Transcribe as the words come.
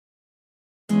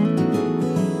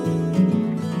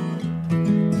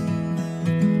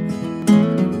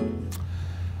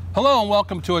Hello and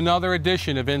welcome to another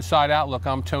edition of Inside Outlook.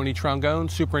 I'm Tony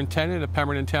Trongone, superintendent of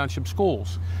Pemberton Township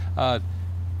Schools.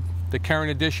 The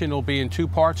current edition will be in two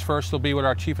parts. First will be with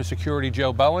our Chief of Security,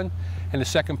 Joe Bowen, and the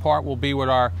second part will be with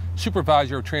our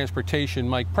Supervisor of Transportation,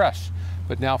 Mike Press.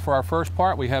 But now for our first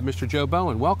part, we have Mr. Joe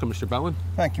Bowen. Welcome, Mr. Bowen.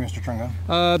 Thank you, Mr.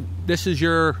 Trongone. This is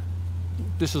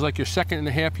like your second and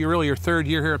a half year, really your third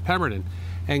year here at Pemberton.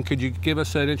 And could you give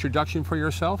us an introduction for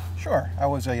yourself? Sure. I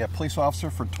was a police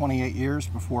officer for 28 years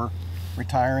before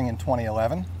retiring in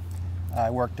 2011.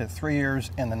 I worked at 3 years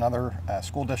in another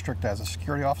school district as a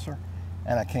security officer,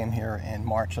 and I came here in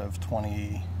March of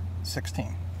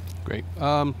 2016. Great.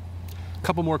 A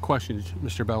couple more questions,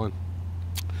 Mr. Bowen.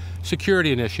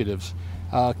 Security initiatives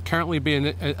currently being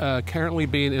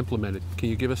implemented. Can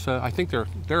you give us I think there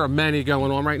are many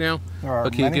going on right now. There are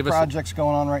many projects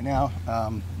going on right now.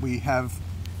 We have,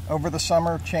 over the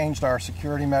summer, changed our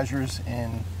security measures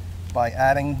by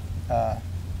adding a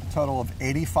total of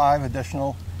 85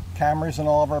 additional cameras in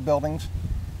all of our buildings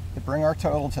to bring our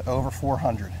total to over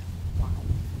 400.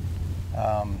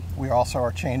 We also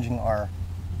are changing our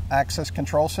access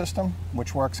control system,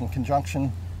 which works in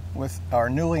conjunction with our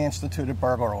newly instituted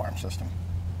burglar alarm system.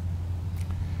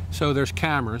 So there's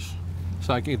cameras,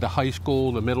 so like the high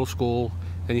school, the middle school,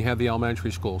 and you have the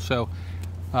elementary school. So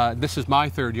this is my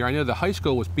third year. I know the high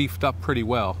school was beefed up pretty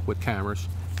well with cameras,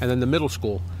 and then the middle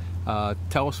school.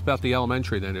 Tell us about the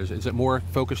elementary then. Is it more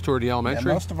focused toward the elementary?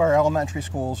 Yeah, most of our elementary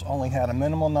schools only had a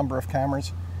minimal number of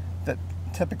cameras that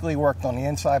typically worked on the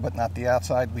inside but not the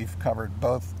outside. We've covered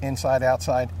both inside,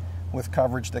 outside, with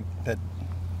coverage that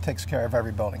takes care of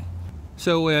every building.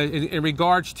 So in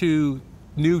regards to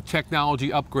new technology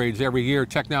upgrades every year,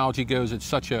 technology goes at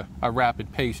such a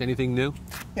rapid pace. Anything new?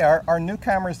 Yeah, our new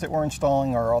cameras that we're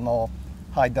installing are on all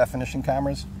high definition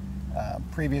cameras.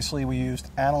 Previously we used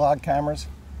analog cameras,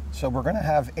 so we're going to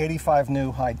have 85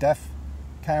 new high def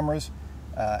cameras,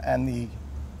 and the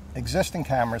existing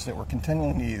cameras that we're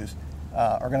continuing to use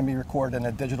are going to be recorded in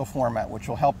a digital format, which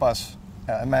will help us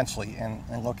immensely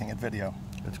in looking at video.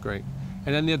 That's great.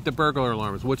 And then the burglar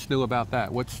alarms, what's new about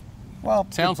that?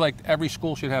 Sounds like every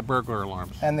school should have burglar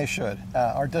alarms. And they should.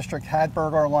 Our district had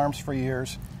burglar alarms for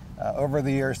years. Over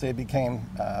the years they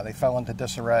fell into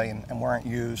disarray and weren't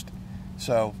used.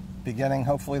 So beginning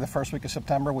hopefully the first week of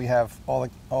September, we have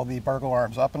all the burglar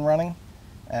alarms up and running,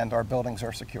 and our buildings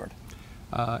are secured.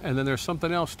 And then there's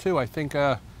something else too, I think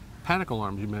panic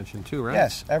alarms you mentioned too, right?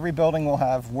 Yes, every building will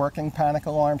have working panic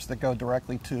alarms that go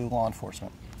directly to law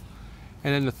enforcement.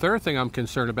 And then the third thing I'm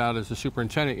concerned about as a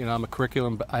superintendent,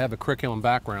 I have a curriculum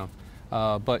background,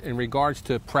 but in regards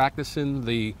to practicing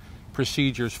the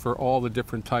procedures for all the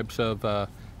different types of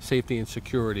safety and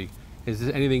security, is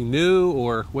there anything new,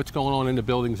 or what's going on in the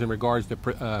buildings in regards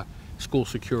to school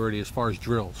security as far as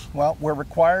drills? Well, we're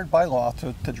required by law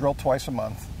to drill twice a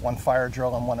month, one fire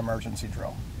drill and one emergency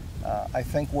drill. I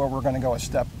think where we're going to go a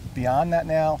step beyond that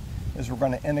now is we're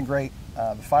going to integrate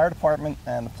the fire department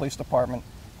and the police department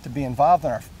to be involved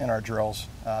in our drills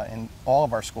in all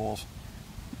of our schools.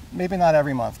 Maybe not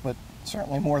every month, but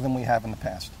certainly more than we have in the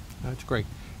past. That's great.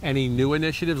 Any new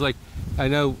initiatives? I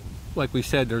know, like we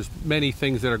said, there's many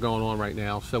things that are going on right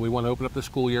now, so we want to open up the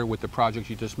school year with the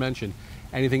projects you just mentioned.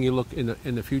 Anything you look in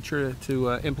the future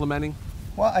to implementing?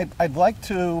 Well, I'd like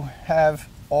to have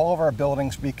all of our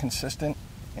buildings be consistent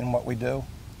in what we do.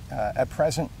 At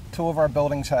present, 2 of our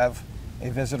buildings have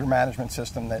a visitor management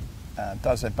system that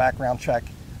does a background check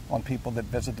on people that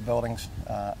visit the buildings.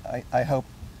 I hope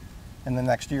in the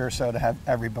next year or so to have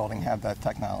every building have that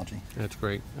technology. That's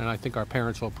great, and I think our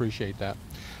parents will appreciate that.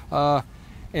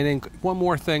 And then one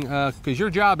more thing, because your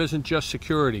job isn't just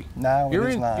security. No, it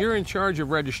is not. You're in charge of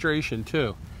registration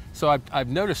too. So I've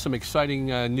noticed some exciting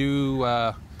new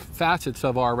facets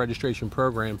of our registration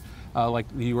program, like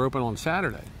you were open on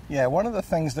Saturday. Yeah, one of the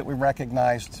things that we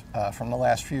recognized from the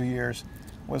last few years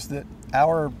was that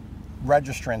our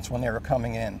registrants, when they were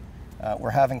coming in,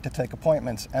 were having to take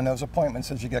appointments, and those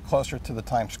appointments, as you get closer to the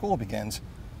time school begins,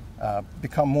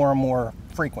 become more and more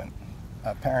frequent.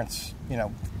 Parents,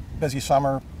 busy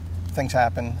summer, things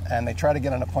happen, and they try to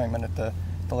get an appointment at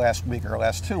the last week or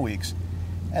last 2 weeks,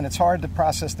 and it's hard to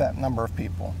process that number of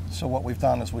people. So what we've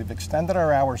done is we've extended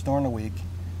our hours during the week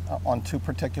on 2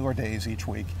 particular days each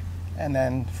week, and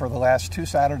then for the last 2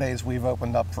 Saturdays we've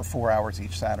opened up for 4 hours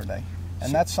each Saturday.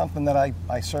 And that's something that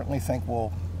I certainly think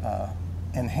will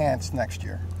enhance next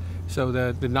year. So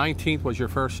the 19th was your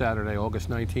first Saturday, August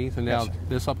 19th, and now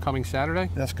this upcoming Saturday?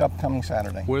 This upcoming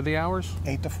Saturday. What are the hours?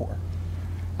 8 to 4.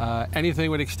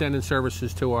 Anything with extended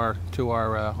services to our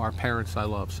parents I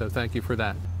love, so thank you for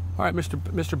that. All right,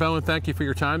 Mr. Bowen, thank you for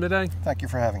your time today. Thank you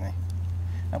for having me.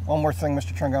 One more thing,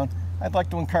 Mr. Trongone. I'd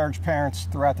like to encourage parents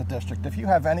throughout the district. If you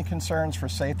have any concerns for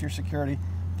safety or security,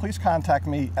 please contact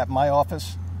me at my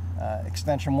office,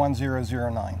 extension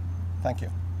 1009. Thank you.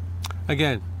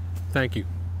 Again, thank you.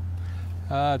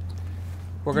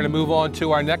 We're going to move on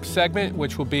to our next segment,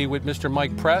 which will be with Mr.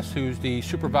 Mike Press, who's the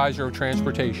supervisor of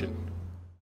transportation.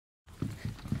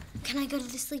 Can I go to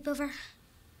the sleepover?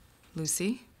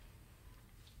 Lucy,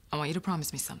 I want you to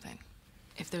promise me something.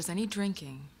 If there's any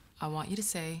drinking, I want you to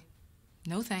say,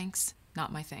 "No thanks,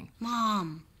 not my thing."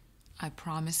 Mom. I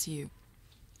promise you,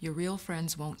 your real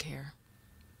friends won't care.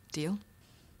 Deal?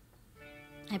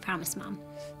 I promise, Mom.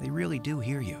 They really do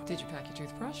hear you. Did you pack your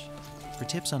toothbrush? For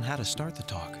tips on how to start the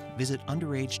talk, visit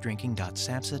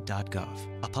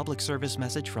underagedrinking.samhsa.gov. A public service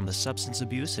message from the Substance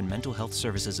Abuse and Mental Health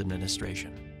Services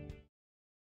Administration.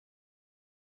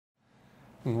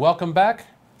 Welcome back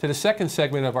to the second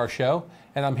segment of our show,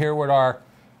 and I'm here with our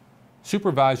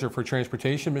supervisor for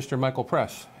transportation, Mr. Michael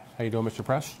Press. How you doing, Mr.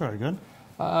 Press? Very good.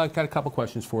 I've got a couple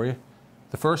questions for you.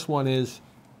 The first one is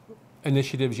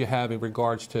initiatives you have in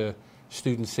regards to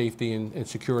student safety and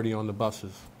security on the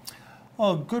buses.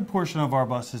 Well, a good portion of our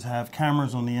buses have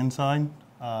cameras on the inside.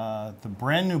 The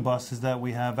brand new buses that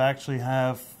we have actually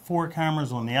have 4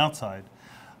 cameras on the outside.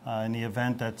 In the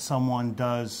event that someone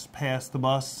does pass the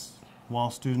bus while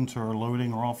students are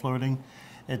loading or offloading,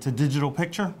 it's a digital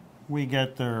picture. We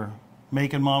get their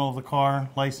make and model of the car,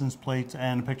 license plates,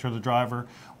 and a picture of the driver,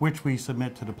 which we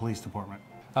submit to the police department.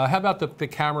 How about the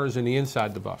cameras in the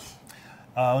inside the bus?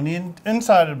 On the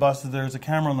inside of the bus, there's a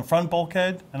camera on the front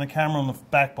bulkhead and a camera on the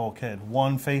back bulkhead.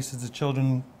 One faces the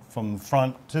children from the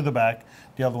front to the back,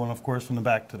 the other one, of course, from the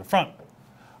back to the front.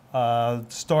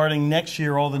 Starting next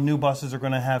year, all the new buses are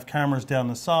going to have cameras down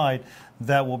the side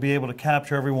that will be able to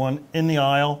capture everyone in the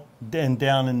aisle and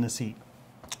down in the seat.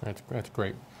 That's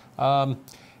great.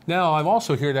 Now, I've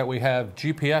also heard that we have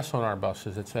GPS on our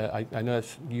buses. I know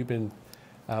you've been,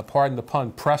 pardon the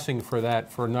pun, pressing for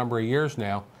that for a number of years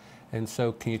now. And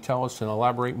so can you tell us and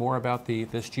elaborate more about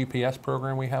this GPS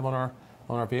program we have on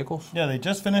our vehicles? Yeah, they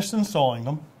just finished installing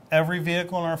them. Every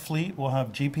vehicle in our fleet will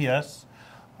have GPS.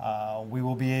 We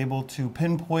will be able to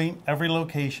pinpoint every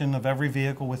location of every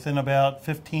vehicle within about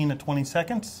 15 to 20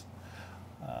 seconds.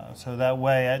 So that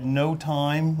way, at no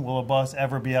time will a bus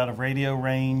ever be out of radio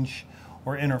range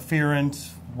or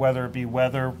interference, whether it be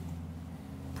weather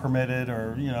permitted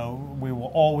or, we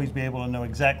will always be able to know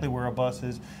exactly where a bus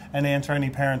is and answer any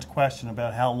parent's question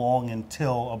about how long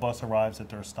until a bus arrives at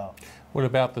their stop. What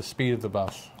about the speed of the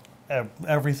bus?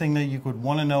 Everything that you could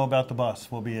want to know about the bus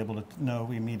we'll be able to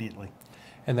know immediately.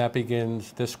 And that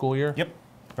begins this school year? Yep,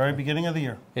 very beginning of the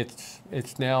year.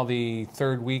 It's now the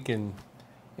third week in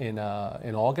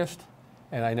August,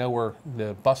 and I know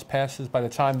the bus passes, by the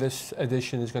time this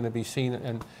edition is going to be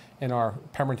seen in our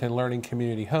Pemberton Learning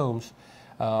Community homes,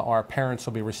 our parents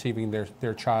will be receiving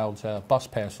their child's bus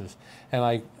passes.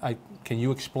 And can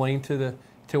you explain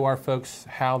to our folks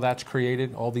how that's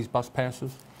created, all these bus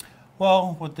passes?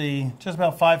 Well, with the just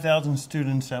about 5,000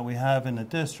 students that we have in the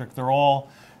district, they're all,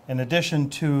 in addition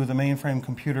to the mainframe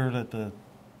computer that the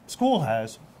school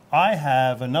has, I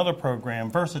have another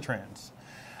program, Versatrans.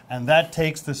 And that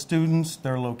takes the students,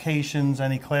 their locations,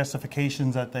 any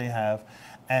classifications that they have,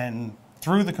 and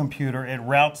through the computer, it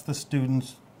routes the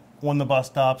students on the bus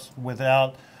stops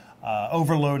without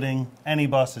overloading any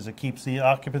buses. It keeps the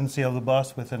occupancy of the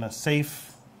bus within a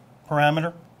safe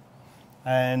parameter.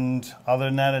 And other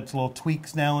than that, it's little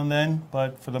tweaks now and then,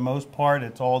 but for the most part,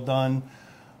 it's all done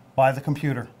by the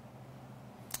computer.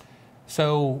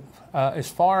 So as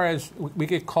far as we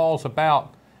get calls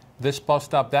about this bus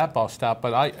stop, that bus stop,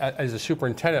 but as a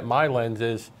superintendent, my lens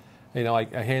is, I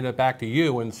hand it back to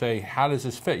you and say, how does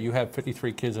this fit? You have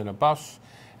 53 kids in a bus,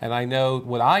 and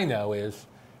what I know is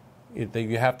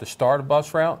you have to start a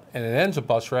bus route and it ends a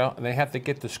bus route, and they have to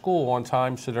get to school on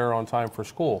time so they're on time for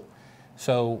school.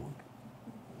 So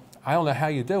I don't know how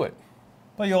you do it.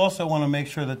 But you also want to make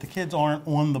sure that the kids aren't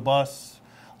on the bus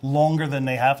longer than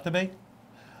they have to be.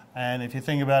 And if you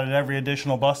think about it, every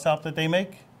additional bus stop that they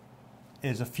make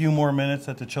is a few more minutes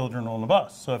that the children are on the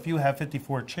bus. So if you have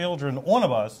 54 children on a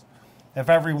bus, if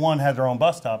everyone had their own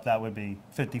bus stop, that would be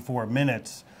 54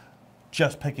 minutes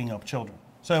just picking up children.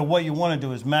 So what you want to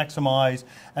do is maximize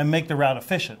and make the route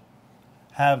efficient.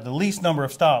 Have the least number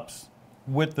of stops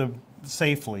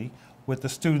safely with the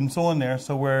students on there,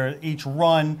 so where each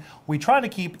run, we try to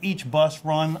keep each bus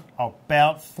run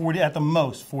about 40, at the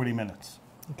most 40 minutes.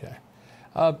 Okay.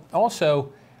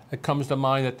 Also, it comes to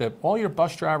mind that all your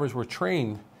bus drivers were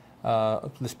trained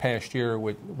this past year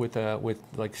with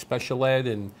like special ed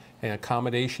and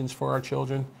accommodations for our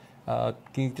children. Can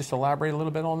you just elaborate a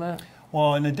little bit on that?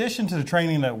 Well, in addition to the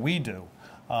training that we do,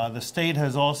 The state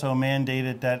has also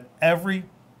mandated that every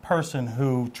person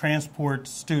who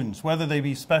transports students, whether they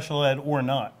be special ed or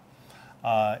not,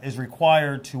 is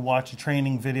required to watch a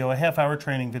training video, a half-hour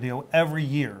training video every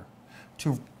year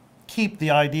to keep the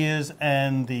ideas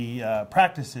and the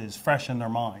practices fresh in their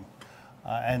mind.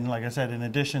 And like I said, in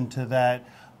addition to that,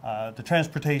 the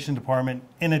Transportation Department,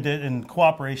 in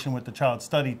cooperation with the Child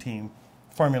Study Team,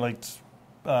 formulates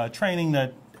training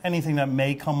that anything that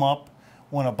may come up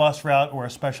on a bus route or a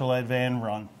special ed van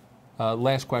run.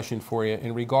 Last question for you.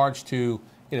 In regards to,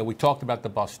 we talked about the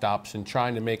bus stops and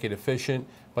trying to make it efficient,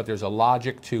 but there's a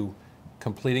logic to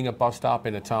completing a bus stop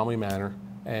in a timely manner.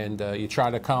 And you try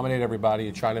to accommodate everybody,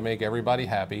 you try to make everybody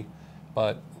happy,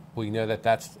 but we know that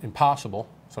that's impossible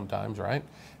sometimes, right?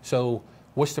 So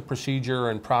what's the procedure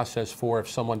and process for if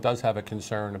someone does have a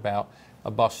concern about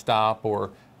a bus stop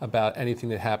or about anything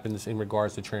that happens in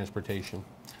regards to transportation?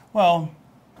 Well,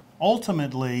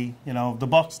 ultimately, the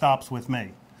buck stops with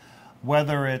me.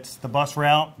 Whether it's the bus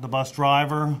route, the bus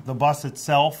driver, the bus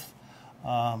itself,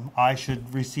 I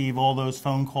should receive all those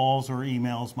phone calls or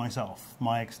emails myself.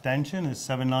 My extension is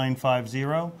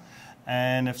 7950,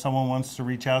 and if someone wants to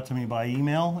reach out to me by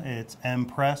email, it's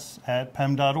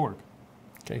mpress@pem.org.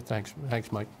 Okay, thanks,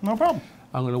 Mike. No problem.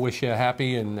 I'm going to wish you a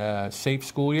happy and safe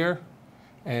school year.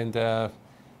 And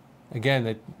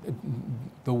again,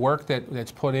 the work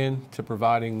that's put into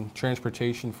providing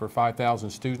transportation for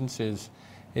 5,000 students is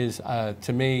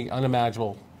to me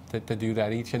unimaginable to do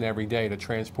that each and every day, to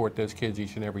transport those kids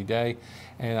each and every day.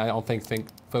 And I don't think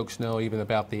folks know even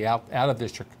about the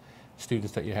out-of-district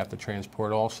students that you have to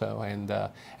transport also.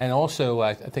 And also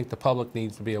I think the public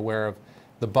needs to be aware of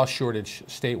the bus shortage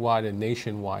statewide and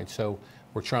nationwide. So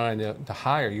we're trying to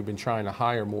hire, you've been trying to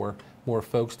hire more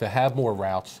folks to have more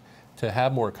routes, to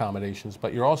have more accommodations,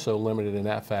 but you're also limited in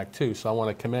that fact too. So I want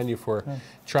to commend you for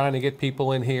trying to get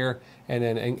people in here and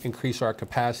then increase our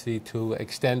capacity to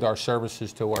extend our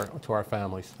services to our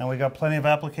families. And we got plenty of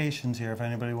applications here if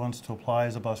anybody wants to apply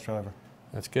as a bus driver.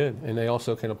 That's good. And they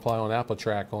also can apply on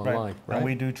AppleTrack online, right? And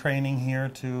we do training here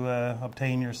to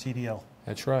obtain your CDL.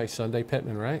 That's right, Sunday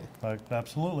Pittman, right?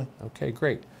 Absolutely. Okay,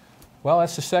 great. Well,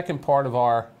 that's the second part of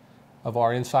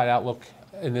our Inside Outlook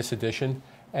in this edition.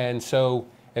 And so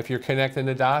if you're connecting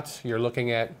the dots, you're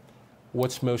looking at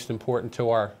what's most important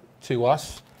to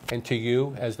us and to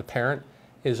you as the parent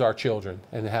is our children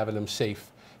and having them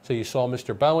safe. So you saw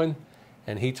Mr. Bowen,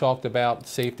 and he talked about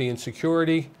safety and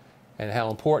security and how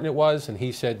important it was, and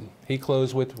he said he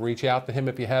closed with reach out to him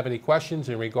if you have any questions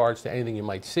in regards to anything you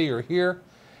might see or hear,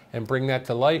 and bring that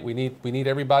to light. We need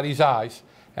everybody's eyes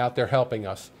out there helping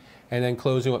us. And then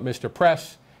closing with Mr.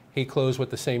 Press, he closed with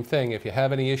the same thing. If you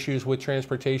have any issues with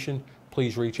transportation,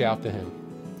 please reach out to him.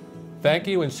 Thank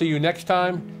you, and see you next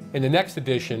time in the next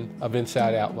edition of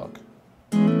Inside Outlook.